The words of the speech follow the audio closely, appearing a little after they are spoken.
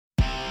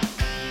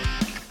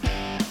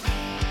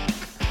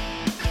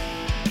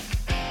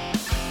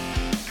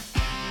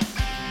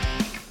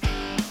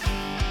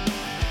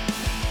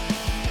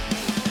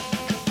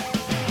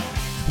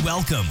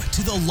Welcome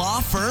to the Law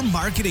Firm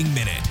Marketing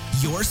Minute,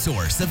 your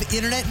source of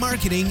internet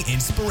marketing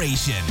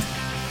inspiration.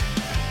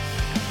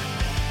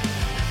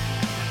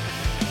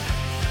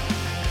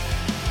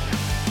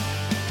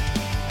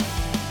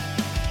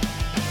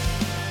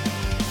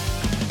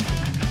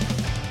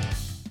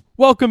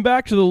 Welcome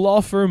back to the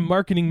Law Firm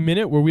Marketing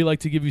Minute, where we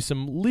like to give you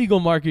some legal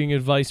marketing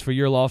advice for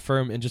your law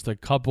firm in just a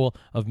couple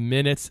of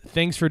minutes.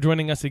 Thanks for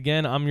joining us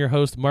again. I'm your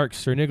host, Mark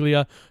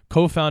Cerniglia,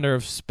 co-founder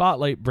of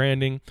Spotlight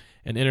Branding,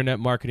 an internet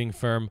marketing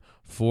firm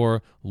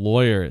for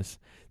lawyers.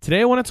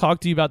 Today, I want to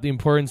talk to you about the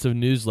importance of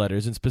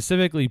newsletters, and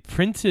specifically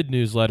printed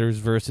newsletters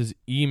versus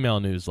email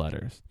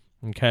newsletters.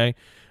 Okay,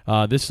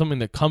 this is something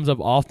that comes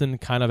up often,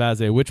 kind of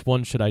as a which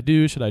one should I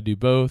do? Should I do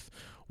both?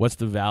 What's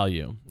the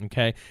value?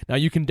 Okay. Now,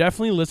 you can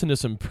definitely listen to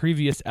some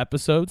previous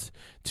episodes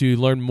to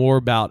learn more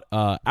about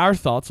our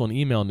thoughts on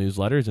email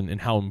newsletters and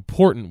how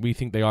important we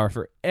think they are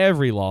for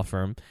every law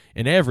firm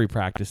in every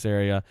practice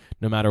area,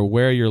 no matter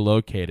where you're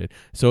located.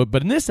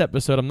 But in this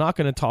episode, I'm not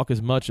going to talk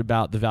as much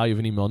about the value of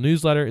an email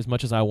newsletter as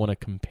much as I want to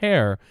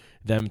compare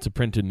them to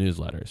printed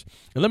newsletters.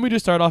 And let me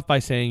just start off by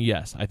saying,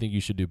 yes, I think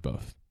you should do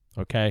both.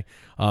 Okay,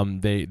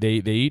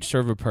 they each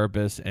serve a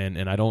purpose,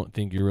 and I don't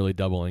think you're really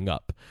doubling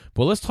up.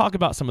 But let's talk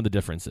about some of the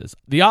differences.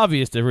 The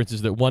obvious difference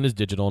is that one is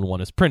digital and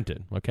one is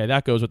printed. Okay,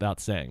 that goes without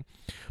saying.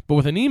 But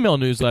with an email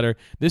newsletter,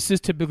 this is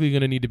typically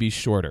going to need to be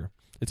shorter.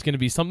 It's going to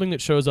be something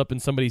that shows up in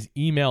somebody's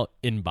email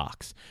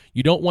inbox.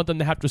 You don't want them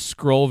to have to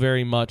scroll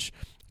very much.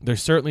 They're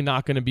certainly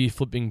not going to be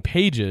flipping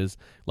pages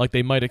like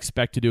they might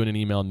expect to do in an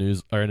email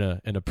news or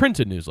in a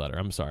printed newsletter.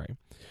 I'm sorry.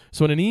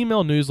 So in an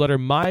email newsletter,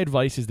 my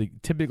advice is to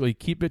typically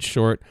keep it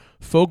short,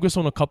 focus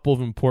on a couple of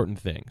important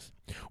things.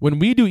 When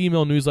we do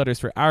email newsletters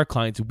for our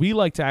clients, we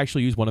like to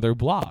actually use one of their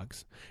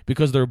blogs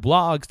because their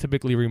blogs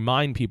typically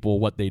remind people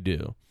what they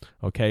do.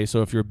 Okay,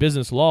 so if you're a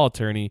business law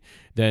attorney,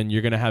 then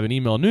you're going to have an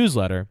email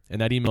newsletter,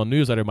 and that email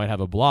newsletter might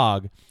have a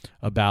blog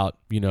about,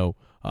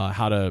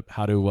 how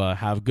to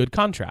have good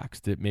contracts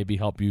that maybe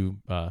help you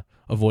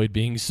avoid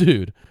being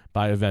sued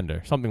by a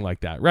vendor, something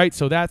like that, right?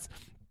 So that's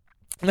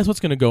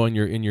what's going to go in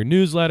your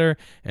newsletter,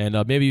 and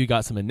maybe you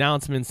got some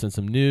announcements and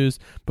some news,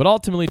 but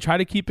ultimately try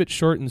to keep it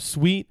short and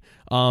sweet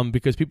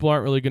because people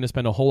aren't really going to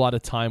spend a whole lot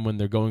of time when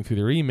they're going through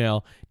their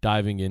email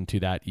diving into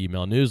that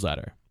email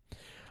newsletter.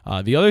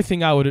 The other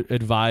thing I would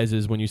advise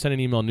is when you send an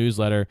email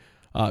newsletter,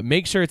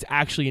 make sure it's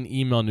actually an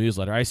email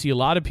newsletter. I see a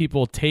lot of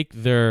people take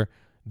their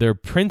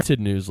printed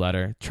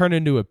newsletter, turn it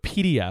into a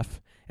PDF,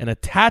 and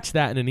attach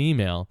that in an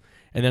email,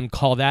 and then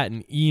call that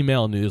an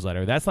email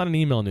newsletter. That's not an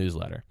email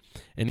newsletter.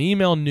 An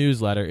email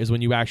newsletter is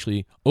when you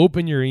actually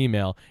open your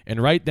email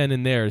and right then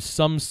and there is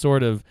some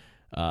sort of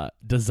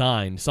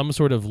design, some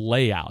sort of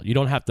layout. You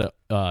don't have to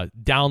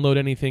download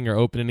anything or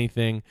open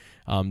anything.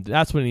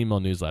 That's what an email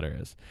newsletter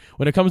is.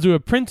 When it comes to a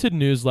printed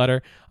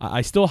newsletter,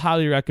 I still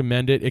highly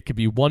recommend it. It could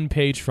be one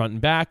page front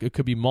and back. It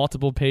could be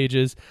multiple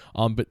pages.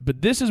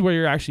 But this is where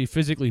you're actually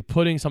physically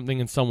putting something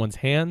in someone's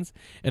hands,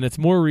 and it's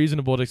more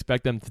reasonable to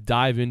expect them to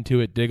dive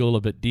into it, dig a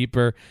little bit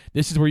deeper.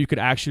 This is where you could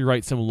actually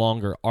write some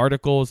longer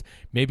articles,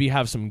 maybe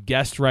have some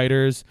guest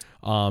writers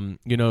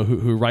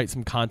who write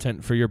some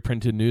content for your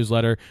printed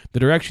newsletter. The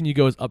direction you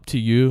go is up to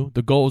you.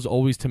 The goal is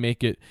always to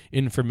make it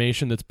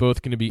information that's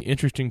both going to be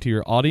interesting to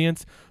your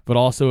audience, but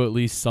also at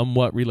least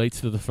somewhat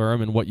relates to the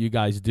firm and what you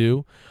guys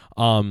do.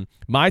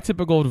 My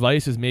typical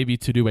advice is maybe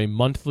to do a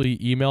monthly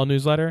email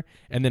newsletter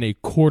and then a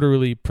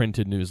quarterly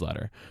printed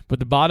newsletter. But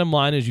the bottom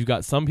line is you've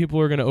got some people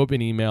who are going to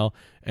open email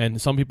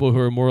and some people who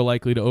are more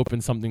likely to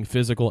open something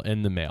physical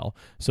in the mail.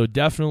 So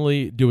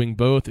definitely doing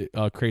both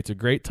creates a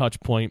great touch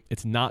point.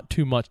 It's not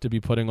too much to be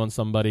putting on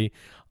somebody.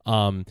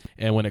 And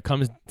when it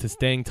comes to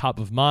staying top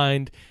of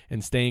mind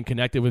and staying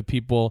connected with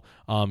people,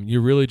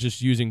 you're really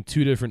just using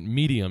two different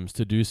mediums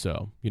to do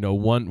so.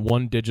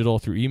 One digital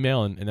through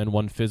email and then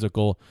one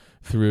physical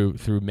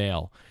through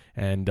mail.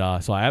 And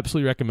so I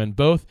absolutely recommend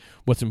both.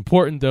 What's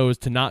important, though, is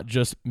to not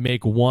just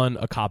make one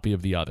a copy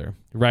of the other,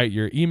 right?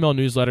 Your email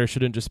newsletter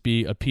shouldn't just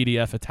be a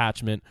PDF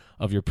attachment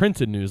of your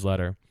printed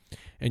newsletter,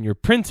 and your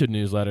printed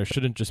newsletter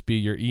shouldn't just be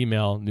your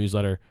email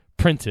newsletter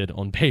printed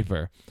on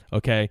paper.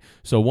 Okay,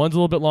 so one's a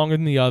little bit longer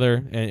than the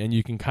other, and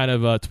you can kind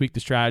of tweak the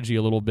strategy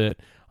a little bit.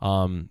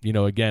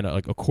 Again,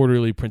 like a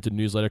quarterly printed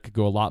newsletter could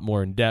go a lot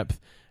more in depth,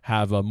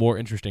 have more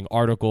interesting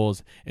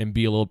articles, and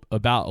be a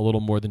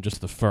little more than just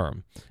the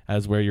firm,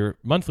 as where your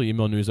monthly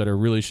email newsletter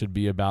really should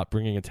be about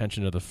bringing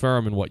attention to the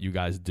firm and what you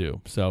guys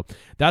do. So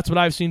that's what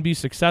I've seen be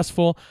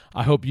successful.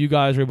 I hope you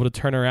guys are able to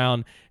turn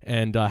around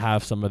and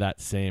have some of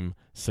that same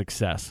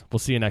success. We'll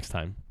see you next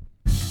time.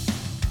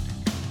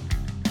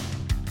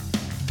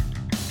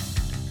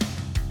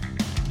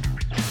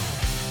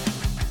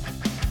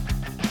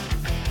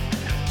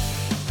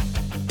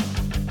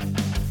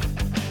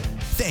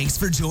 Thanks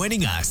for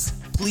joining us.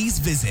 Please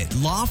visit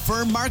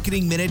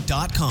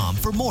lawfirmmarketingminute.com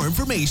for more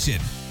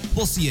information.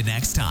 We'll see you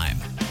next time.